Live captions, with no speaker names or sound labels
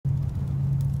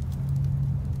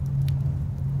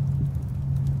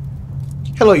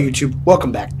Hello YouTube,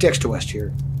 welcome back, Dexter West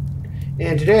here.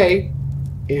 And today,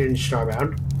 in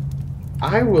Starbound,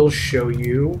 I will show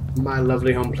you my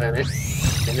lovely home planet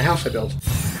and the house I built.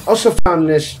 Also found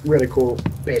this really cool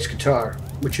bass guitar,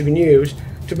 which you can use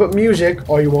to put music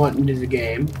all you want into the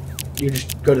game. You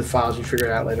just go to the files and figure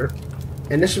it out later.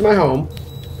 And this is my home.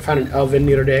 I found an oven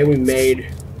the other day. We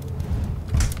made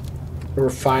a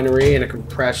refinery and a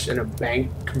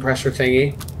bank compressor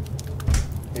thingy.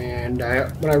 And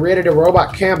when I raided a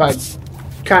robot camp, I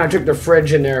kind of took their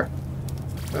fridge in there.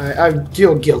 I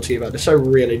feel guilty about this. I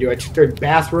really do. I took their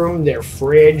bathroom, their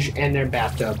fridge, and their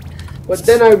bathtub. But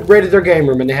then I raided their game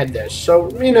room, and they had this.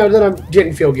 So, you know, then I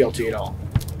didn't feel guilty at all.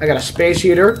 I got a space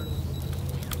heater.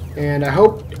 And I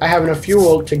hope I have enough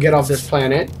fuel to get off this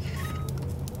planet.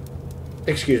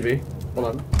 Excuse me. Hold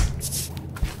on.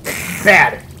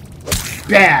 Bad.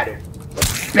 Bad.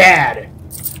 Bad.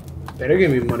 Better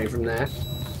give me money from that.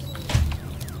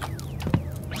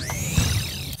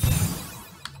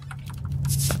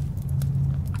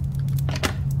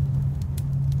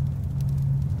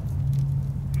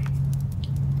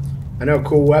 I know,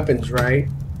 cool weapons, right?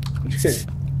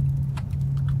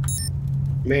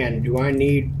 Man, do I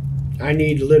need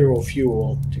literal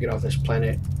fuel to get off this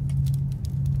planet.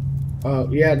 Oh,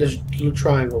 yeah, there's a little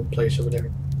triangle place over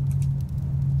there.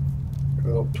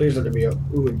 Oh, please let there be a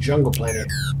jungle planet.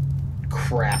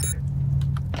 Crap.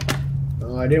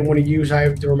 Oh, I didn't want to use, I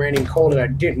have the remaining coal that I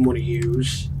didn't want to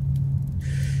use.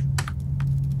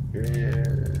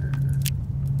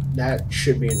 That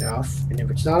should be enough. And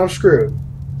if it's not, I'm screwed.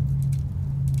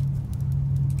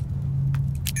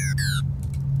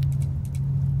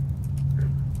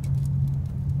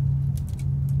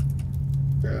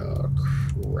 Oh,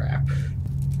 crap.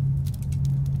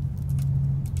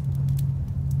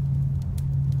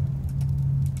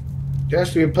 There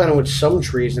has to be a planet with some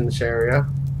trees in this area.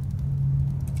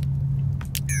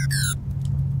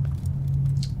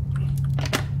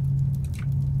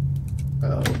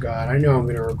 Oh god, I know I'm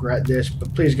going to regret this,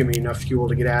 but please give me enough fuel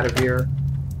to get out of here.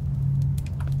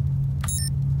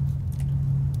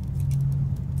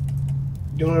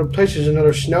 The only other place is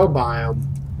another snow biome.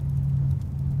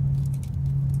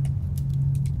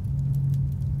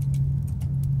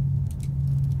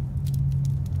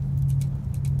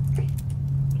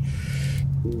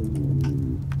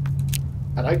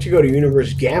 I'd like to go to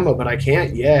Universe Gamma, but I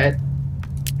can't yet.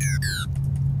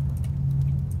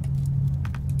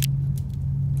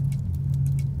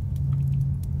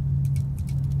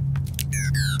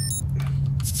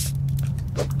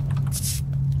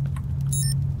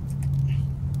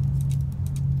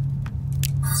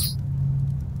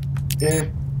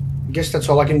 I guess that's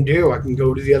all I can do. I can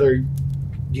go to the other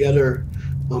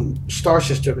star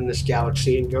system in this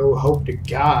galaxy and go hope to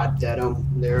God that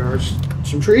there are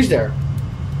some trees there.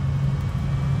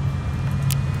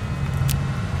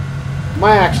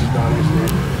 My axe is gone, isn't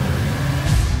it?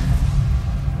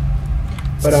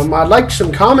 But I'd like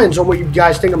some comments on what you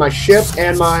guys think of my ship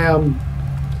and my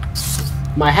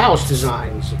house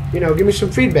designs. You know, give me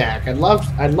some feedback. I'd love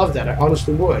that. I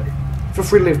honestly would. Feel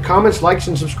free to leave comments, likes,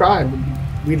 and subscribe.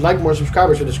 We'd like more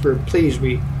subscribers for this group, please.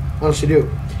 We honestly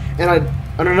do. And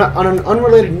on an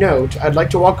unrelated note, I'd like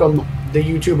to welcome the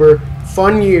YouTuber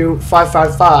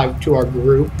FunU555 to our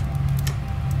group.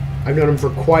 I've known him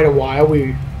for quite a while.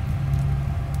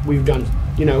 We've done,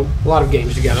 you know, a lot of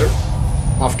games together,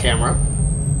 off camera.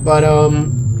 But,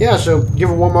 yeah, so give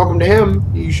a warm welcome to him.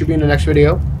 He should be in the next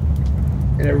video.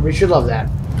 And everybody should love that.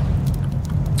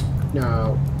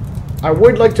 Now, I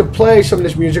would like to play some of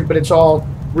this music, but it's all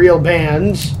real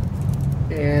bands.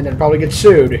 And I'd probably get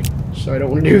sued. So I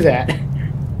don't want to do that.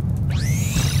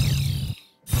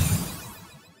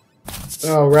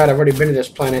 Oh, right, I've already been to this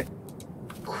planet.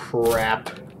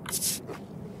 Crap.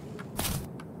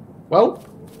 Well.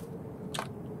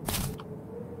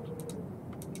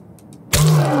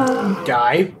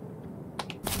 Die.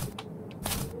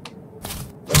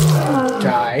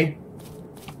 Die.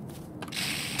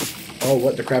 Oh,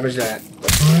 what the crap is that?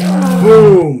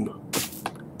 Boom!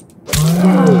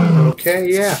 Boom.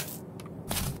 Okay, yeah.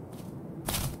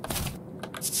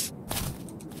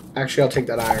 Actually, I'll take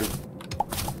that iron.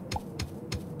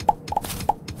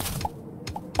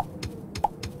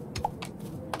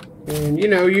 And, you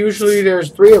know, usually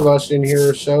there's 3 of us in here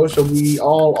or so we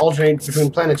all alternate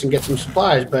between planets and get some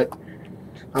supplies, but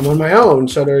I'm on my own,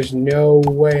 so there's no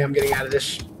way I'm getting out of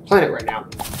this planet right now.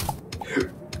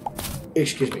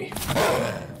 Excuse me.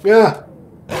 Yeah.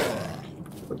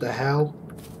 What the hell?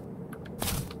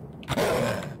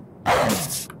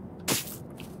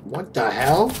 What the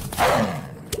hell?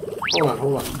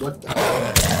 Hold on. What the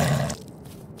hell?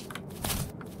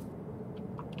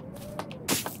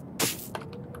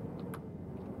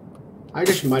 I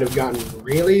just might have gotten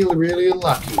really, really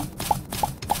lucky.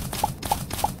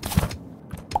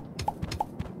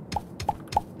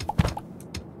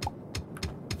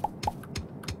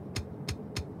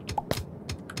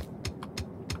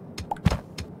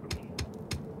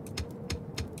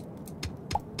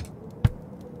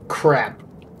 Crap.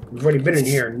 We've already been in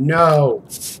here. No.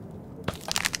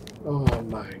 Oh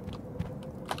my.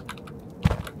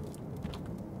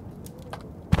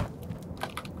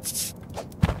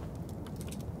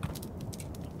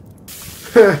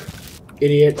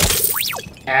 Idiot.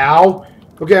 Ow.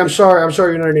 Okay, I'm sorry. I'm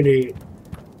sorry you're not an idiot.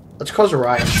 Let's cause a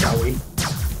riot, shall we?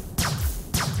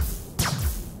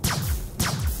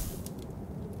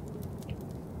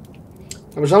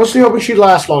 I was honestly hoping she'd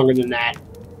last longer than that.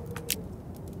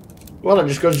 Well, it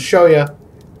just goes to show you,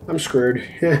 I'm screwed.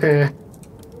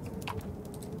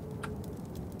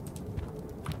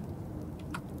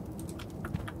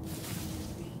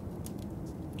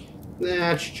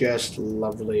 That's just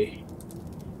lovely.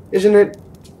 Isn't it?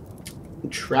 I'm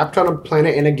trapped on a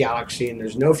planet in a galaxy, and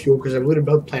there's no fuel because I've looted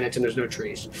both planets and there's no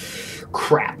trees.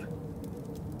 Crap.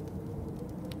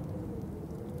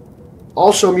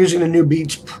 Also, I'm using the new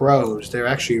Beats Pros. They're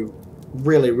actually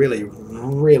really, really,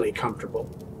 really comfortable.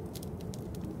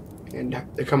 And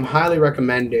they come highly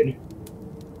recommended.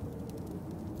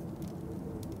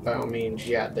 By all means,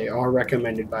 yeah, they are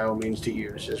recommended by all means to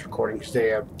use this recording because they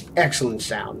have excellent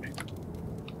sound.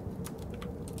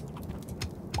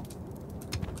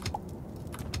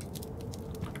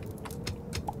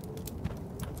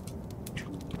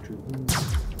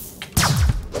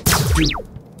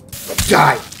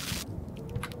 Die!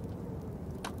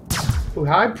 Oh,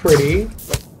 hi, pretty.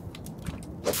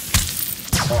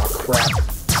 Oh, crap.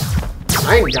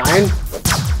 I ain't dying.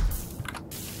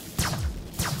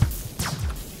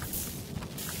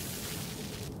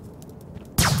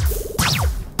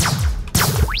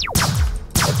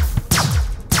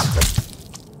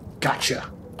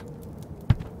 Gotcha.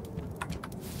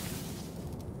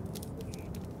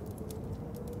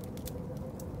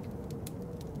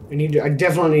 I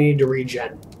definitely need to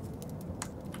regen.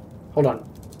 Hold on.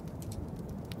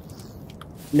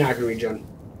 Now I can regen.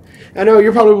 I know,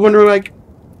 you're probably wondering, like,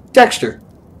 Dexter,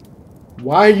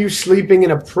 why are you sleeping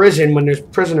in a prison when there's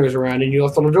prisoners around and you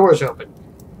left all the doors open?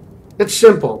 It's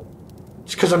simple.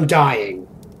 It's because I'm dying.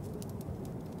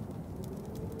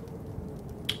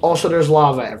 Also, there's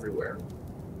lava everywhere.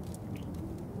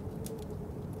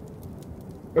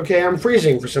 Okay, I'm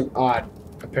freezing for some odd,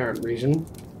 apparent reason.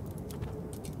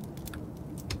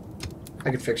 I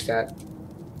can fix that.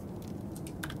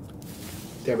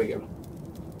 There we go.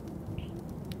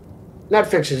 That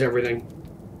fixes everything.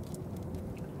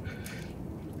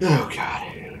 Oh, God.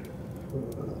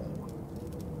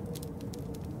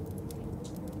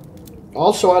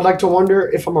 Also, I'd like to wonder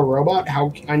if I'm a robot.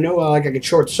 How I know like I could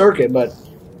short circuit, but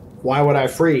why would I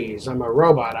freeze? I'm a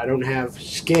robot. I don't have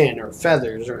skin or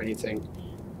feathers or anything.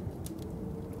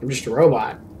 I'm just a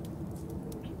robot.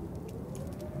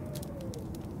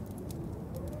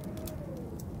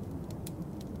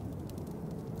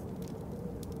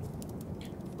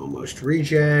 Almost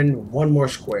regen. One more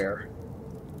square.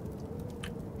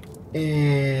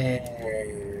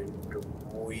 And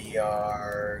we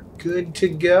are good to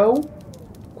go.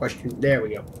 Question. There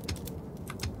we go.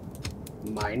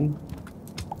 Mine.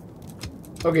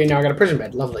 Okay, now I got a prison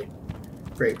bed. Lovely.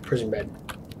 Great, prison bed.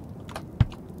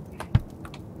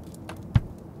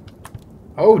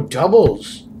 Oh,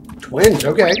 doubles. Twins,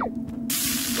 okay.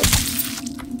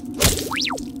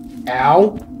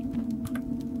 Ow.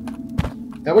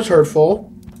 That was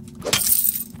hurtful.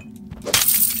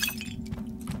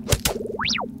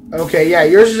 Okay, yeah,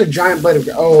 yours is a giant blade of...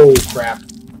 Oh, crap.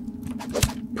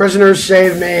 Prisoners,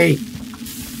 save me.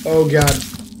 Oh, God.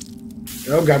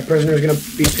 Oh, God, prisoner's gonna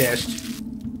be pissed.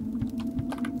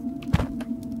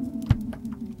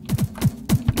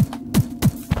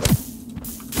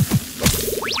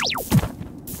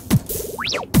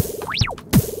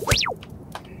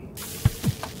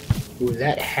 Ooh,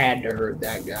 that had to hurt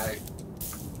that guy.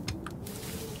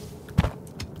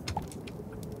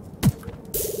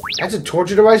 That's a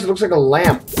torture device? It looks like a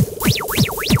lamp.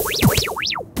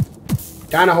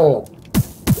 Down a hole.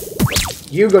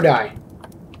 You go die.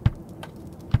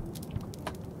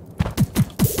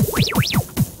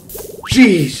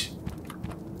 Jeez.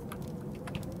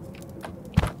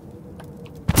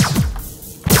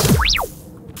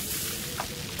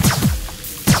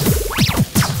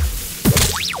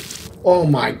 Oh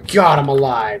my God, I'm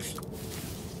alive.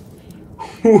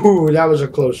 Ooh, that was a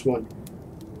close one.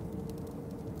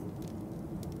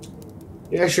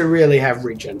 Yeah, I should really have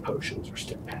regen potions or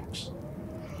stim packs.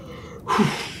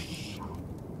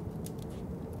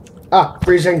 Ah,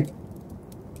 freezing.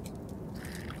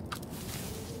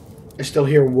 I still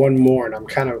hear one more, and I'm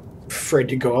kind of afraid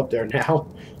to go up there now.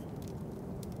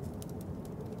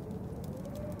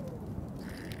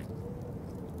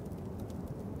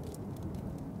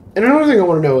 And another thing I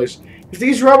want to know is, if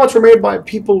these robots were made by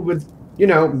people with, you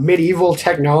know, medieval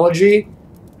technology,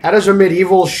 how does a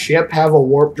medieval ship have a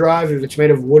warp drive if it's made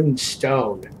of wood and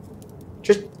stone?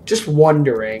 Just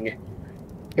wondering.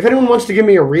 If anyone wants to give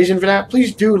me a reason for that,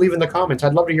 please do leave in the comments.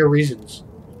 I'd love to hear reasons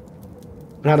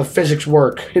on how the physics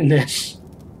work in this.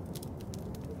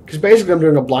 Because basically I'm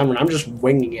doing a blind one. I'm just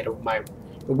winging it with my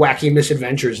wacky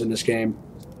misadventures in this game.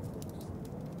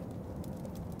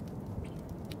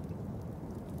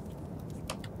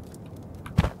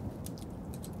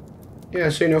 Yeah,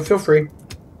 so, you know, feel free.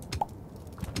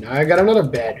 Now I got another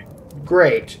bed.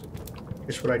 Great.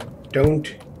 Here's what I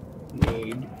don't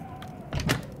need.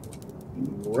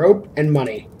 Rope and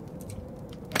money.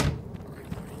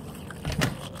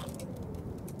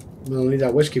 I'll need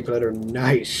that whiskey glitter.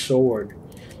 Nice sword.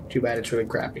 Too bad it's really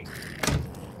crappy.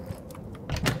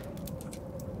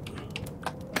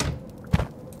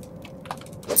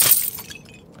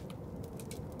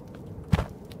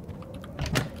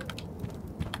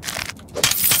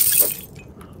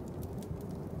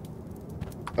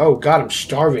 Oh god, I'm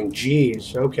starving.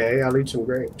 Jeez. Okay, I'll eat some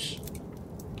grapes.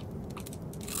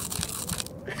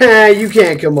 You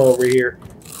can't come over here.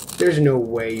 There's no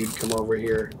way you'd come over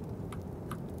here.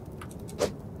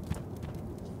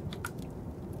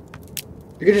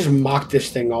 I could just mock this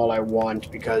thing all I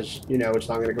want because, you know, it's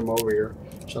not going to come over here.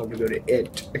 So I'll have to go to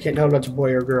it. I can't tell if that's a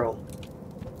boy or a girl.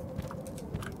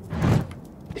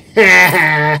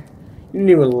 You didn't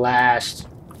even last.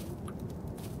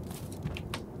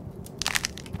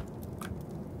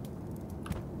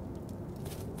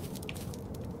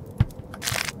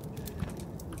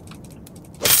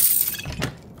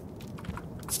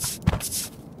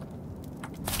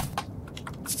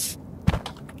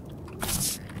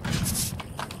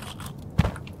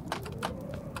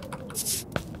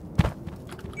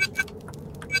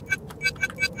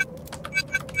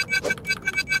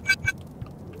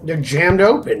 They're jammed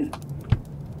open.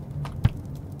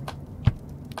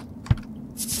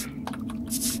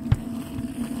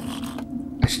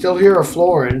 I still hear a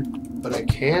flooring, but I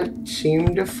can't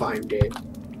seem to find it.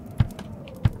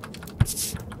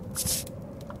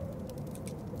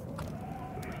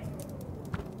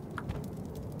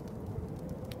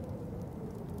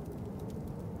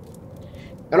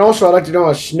 And also, I'd like to know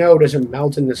how snow doesn't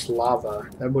melt in this lava.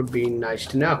 That would be nice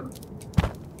to know.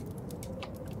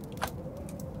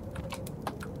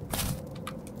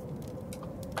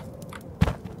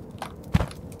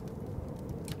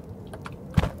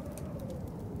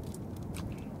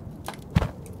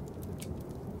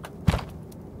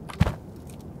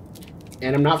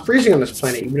 And I'm not freezing on this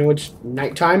planet, even though it's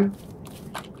nighttime.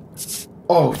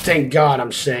 Oh, thank God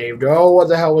I'm saved. Oh, what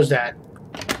the hell was that?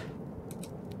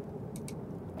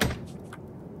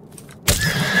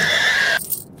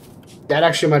 That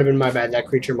actually might have been my bad. That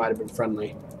creature might have been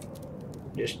friendly.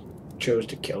 Just chose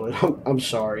to kill it. I'm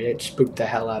sorry. It spooked the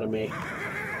hell out of me.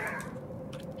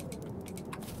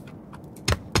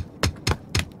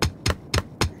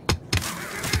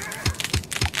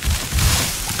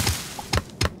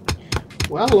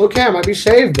 Well, okay, I might be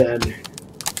saved then.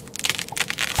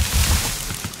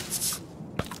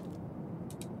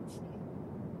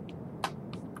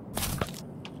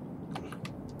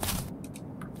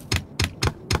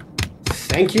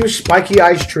 Thank you, spiky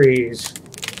ice trees.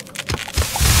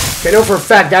 I know for a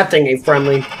fact that thing ain't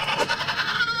friendly.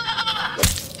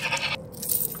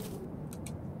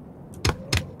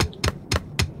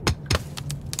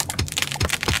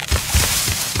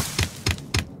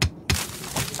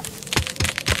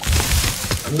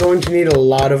 I'm going to need a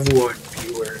lot of wood,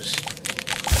 viewers.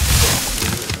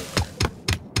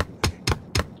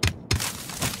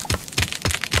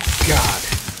 God.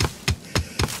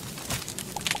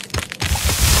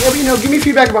 Yeah, but you know, give me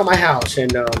feedback about my house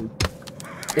and,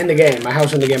 in the game. My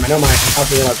house in the game. I know my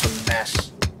house is like a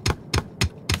mess.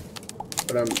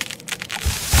 But,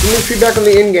 give me feedback on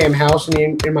the in-game house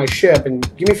and in my ship, and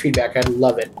give me feedback. I'd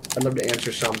love it. I'd love to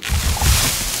answer some.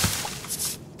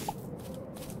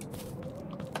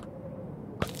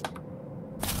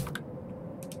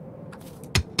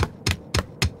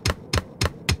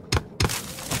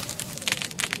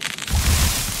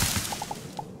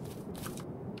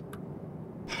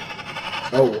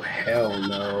 Oh, hell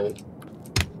no.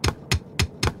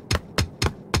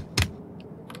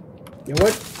 You know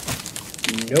what?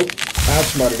 Nope.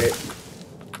 Outsmarted it.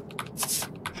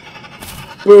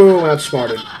 Boom,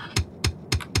 outsmarted.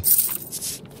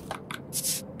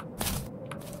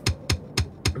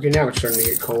 Okay, now it's starting to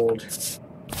get cold.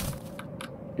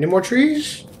 Any more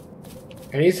trees?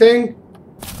 Anything?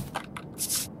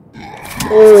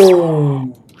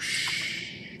 Oh.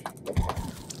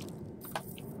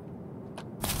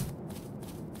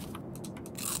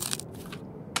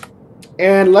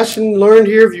 And lesson learned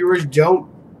here, viewers,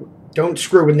 don't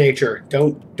screw with nature.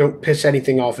 Don't piss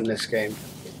anything off in this game.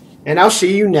 And I'll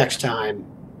see you next time.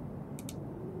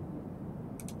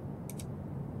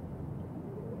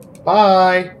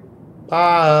 Bye.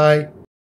 Bye.